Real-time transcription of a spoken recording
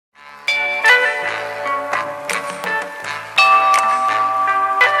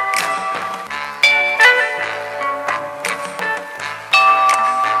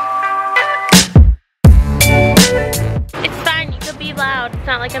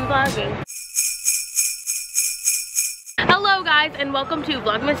I'm vlogging. Hello guys, and welcome to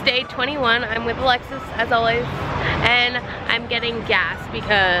Vlogmas Day 21. I'm with Alexis as always, and I'm getting gas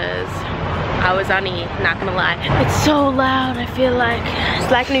because I was on E, not gonna lie. It's so loud, I feel like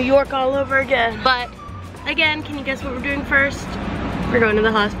it's like New York all over again. But again, can you guess what we're doing first? We're going to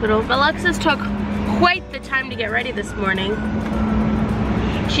the hospital. Alexis took quite the time to get ready this morning.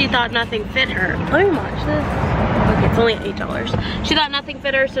 She thought nothing fit her. Let me watch this. Okay, it's only $8. She thought nothing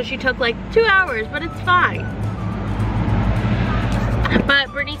fit her, so she took like 2 hours, but it's fine. But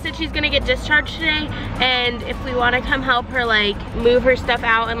Brittany said she's gonna get discharged today, and if we wanna come help her like move her stuff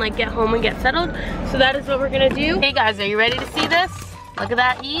out and like get home and get settled, so that is what we're gonna do. Hey guys, are you ready to see this? Look at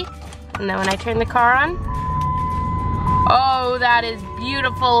that E. And then when I turn the car on, oh, that is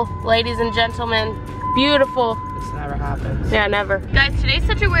beautiful, ladies and gentlemen. Beautiful. This never happens. Yeah, never. Guys, today's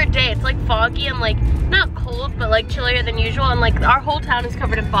such a weird day. It's like foggy and like, not cold, but like chillier than usual, and like our whole town is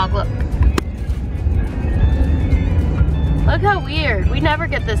covered in fog, look. Look how weird. We never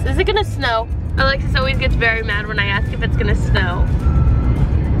get this. Is it gonna snow? Alexis always gets very mad when I ask if it's gonna snow.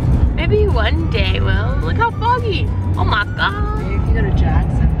 Maybe one day, Will. Look how foggy. Oh my God. Maybe if you go to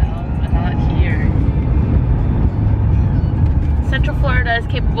Jacksonville, but not here. Central Florida is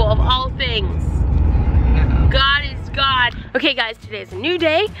capable of all things. No. God is God. Okay guys, today's a new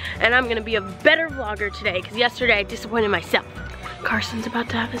day, and I'm gonna be a better vlogger today, because yesterday I disappointed myself. Carson's about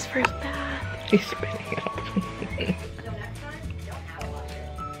to have his first bath. He's spinning up.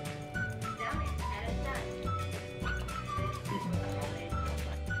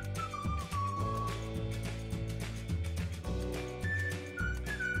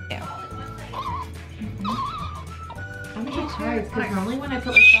 I'm so tired because normally when I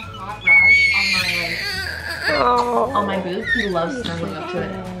put like the hot rag on my boots, he loves snuggling up to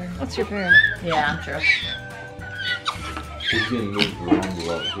it. What's your parent? Yeah, true. He's getting moved around a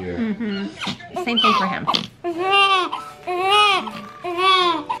lot here. Same thing for him.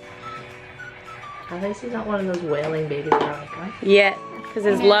 At least he's not one of those wailing babies that are like, what? Yeah, because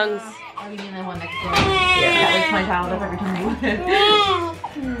his lungs. Oh, you mean the one next door? Yeah. That wakes my child up every time I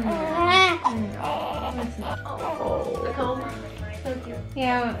Oh. So cute.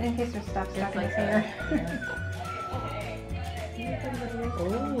 Yeah, in case there's stuff stuck in his hair.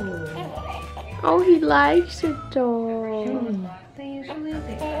 Oh, he likes it though. They usually do.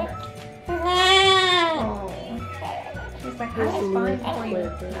 Oh. She's like, I was fine for you.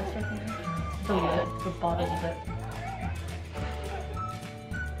 That's right there. The lip, the bottle lip.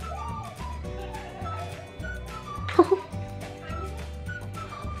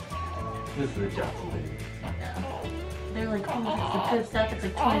 This is a Johnson baby. They're like, oh, it's the good stuff. It's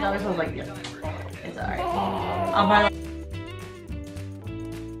like $20. I was like, yeah, it's alright. I'll buy.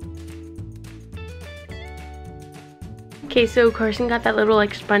 Okay, so Carson got that little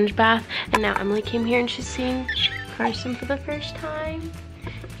like sponge bath, and now Emily came here and she's seeing Carson for the first time.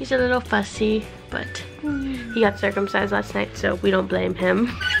 He's a little fussy, but he got circumcised last night, so we don't blame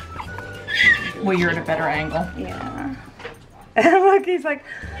him. Well, you're at a better angle. Yeah. Look, he's like,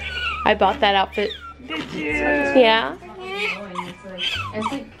 I bought that outfit. did you? Yeah.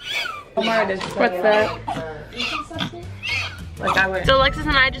 It's like, What's that? like I would. So Alexis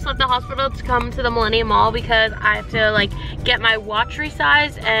and I just left the hospital to come to the Millennium Mall because I have to like get my watch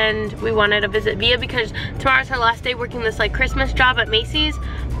resized, and we wanted to visit Via because tomorrow's her last day working this like Christmas job at Macy's.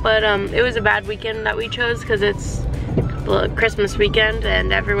 But it was a bad weekend that we chose because it's Christmas weekend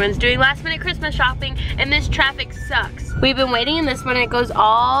and everyone's doing last minute Christmas shopping, and this traffic sucks. We've been waiting in this one, and it goes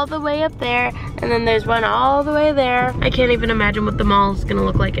all the way up there, and then there's one all the way there. I can't even imagine what the mall is gonna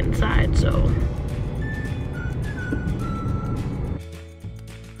look like inside, so.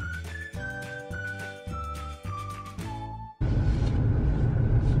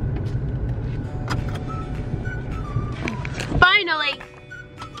 Finally!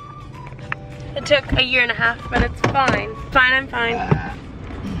 It took a year and a half, but it's fine. Fine, I'm fine.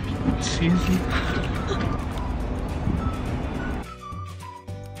 Excuse me.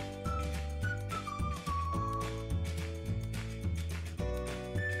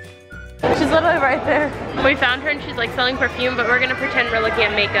 She's literally right there. We found her and she's like selling perfume, but we're gonna pretend we're looking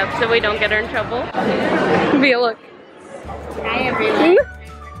at makeup so we don't get her in trouble. Be a look. Hi everyone.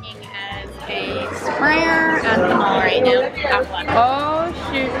 Working as a sprayer at the mall right now. Oh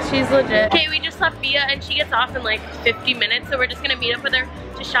shoot, she's legit. Okay, we just left Via and she gets off in like 50 minutes, so we're just gonna meet up with her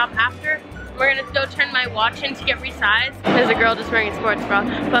to shop after. We're gonna go turn my watch in to get resized. There's a girl just wearing a sports bra.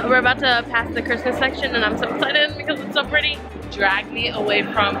 But we're about to pass the Christmas section and I'm so excited because it's so pretty. Drag me away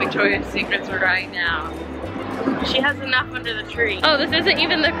from Victoria's Secrets right now. She has enough under the tree. Oh, this isn't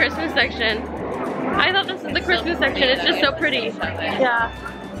even the Christmas section. I thought this is the Christmas section. It's just so pretty. Yeah.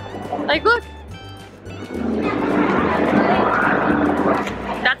 Like, look.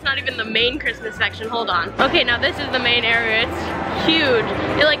 That's not even the main Christmas section. Hold on. Okay, now this is the main area. It's huge.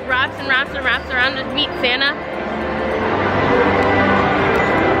 It like wraps and wraps and wraps around to meet Santa.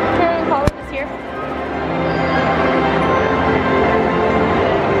 Can I follow this here?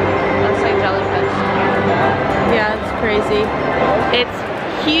 Looks like jellyfish. Yeah, it's crazy. It's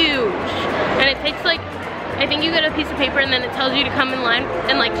huge. And it takes like, I think you get a piece of paper and then it tells you to come in line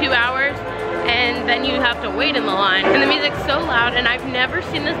in like 2 hours. And then you have to wait in the line. And the music's so loud, and I've never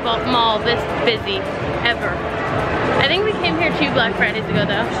seen this mall this busy, ever. I think we came here 2 Black Fridays ago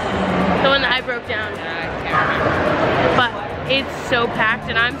though. The one that I broke down. But it's so packed,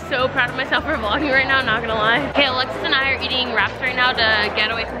 and I'm so proud of myself for vlogging right now, not gonna lie. Okay, Alexis and I are eating wraps right now to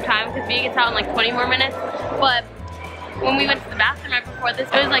get away from time, because Via gets out in like 20 more minutes. But when we went to the bathroom right before this,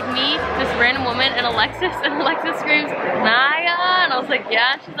 it was like me, this random woman, and Alexis screams, Naya, and I was like,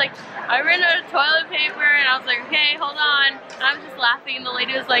 yeah. She's like, I ran out of toilet paper, and I was like, okay, hold on. And I was just laughing, and the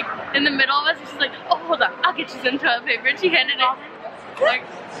lady was like, in the middle of us, and she's like, oh, hold on, I'll get you some toilet paper, and she handed it. Like,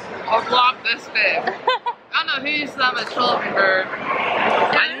 I'll block this bit. I don't know who used that much toilet paper.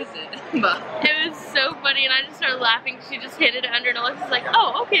 I used it, but. It was so funny, and I just started laughing. She just handed it under, and Alexis was like,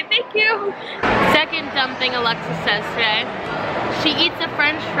 oh, okay, thank you. Second dumb thing Alexis says today. She eats a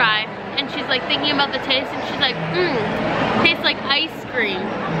French fry, and she's like thinking about the taste, and she's like, tastes like ice cream.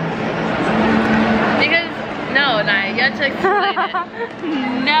 Because, no, Naya, you have to explain it.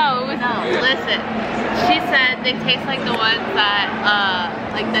 No, listen. She said they taste like the ones that,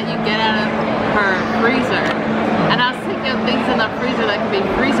 that you get out of her freezer. And I was thinking of things in the freezer that could be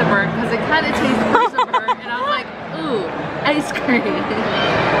freezer burn, because it kind of tastes freezer burn. And I was like, ooh, ice cream.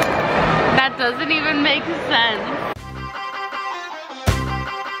 That doesn't even make sense.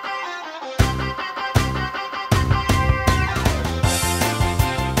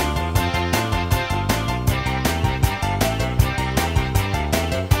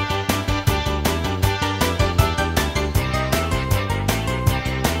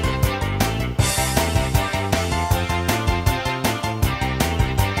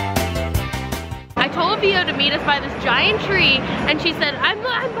 To meet us by this giant tree, and she said, I'm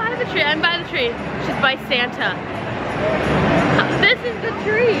by the tree, I'm by the tree. She's by Santa. This is the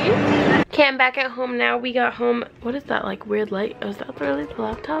tree. Okay, I'm back at home now. We got home. What is that like weird light? Oh, is that really the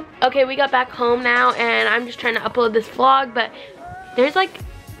laptop? Okay, we got back home now, and I'm just trying to upload this vlog, but there's like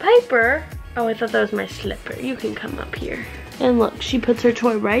Piper. Oh, I thought that was my slipper. You can come up here. And look, she puts her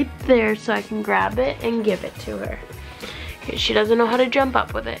toy right there so I can grab it and give it to her. She doesn't know how to jump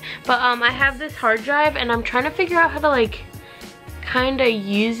up with it. But I have this hard drive, and I'm trying to figure out how to like kind of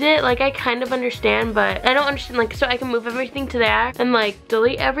use it. Like, I kind of understand, but I don't understand, like, so I can move everything to there and like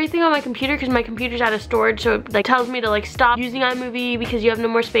delete everything on my computer, because my computer's out of storage, so it like tells me to like stop using iMovie because you have no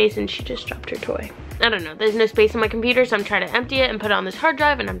more space. And she just dropped her toy. I don't know, there's no space on my computer, so I'm trying to empty it and put it on this hard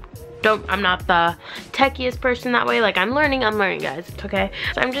drive, and I'm not the techiest person that way. Like, I'm learning guys, it's okay.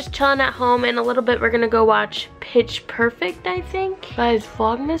 So I'm just chilling at home. In a little bit we're gonna go watch Pitch Perfect, I think. Guys,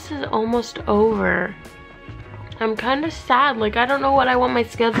 Vlogmas is almost over. I'm kind of sad. Like, I don't know what I want my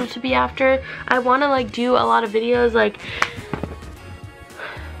schedule to be after. I want to like do a lot of videos. Like,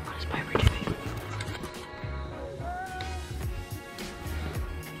 what is Piper doing?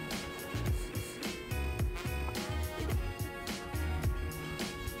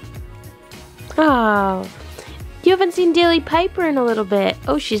 Oh, you haven't seen Daily Piper in a little bit.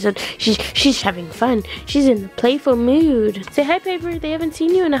 Oh, she's having fun. She's in a playful mood. Say hi, Piper. They haven't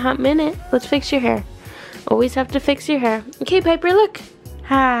seen you in a hot minute. Let's fix your hair. Always have to fix your hair. Okay, Piper, look.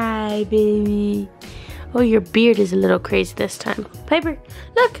 Hi, baby. Oh, your beard is a little crazy this time. Piper,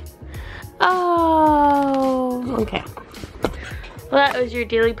 look. Oh, okay. Well, that was your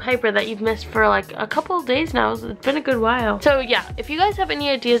Daily Piper that you've missed for like a couple of days now. It's been a good while. So yeah, if you guys have any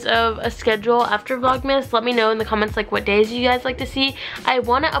ideas of a schedule after Vlogmas, let me know in the comments like what days you guys like to see. I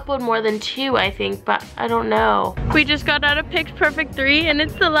want to upload more than 2, I think, but I don't know. We just got out of Pitch Perfect 3, and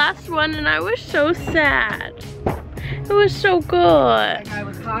it's the last one, and I was so sad. It was so good. That guy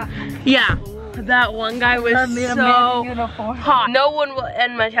was hot. Yeah. That one guy was so hot. No one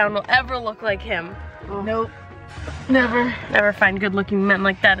in my town will ever look like him. Oh. Nope. Never find good looking men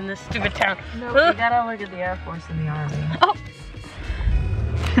like that in this stupid town. No, you gotta look at the Air Force and the Army. Oh.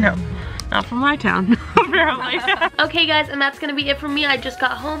 No, not from my town, apparently. Okay guys, and that's gonna be it for me. I just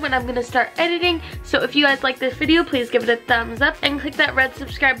got home and I'm gonna start editing. So if you guys like this video, please give it a thumbs up and click that red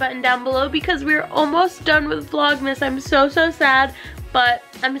subscribe button down below, because we're almost done with Vlogmas. I'm so sad, but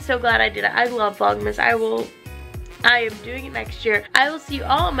I'm so glad I did it. I love Vlogmas. I am doing it next year. I will see you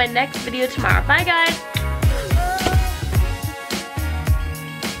all in my next video tomorrow. Bye guys.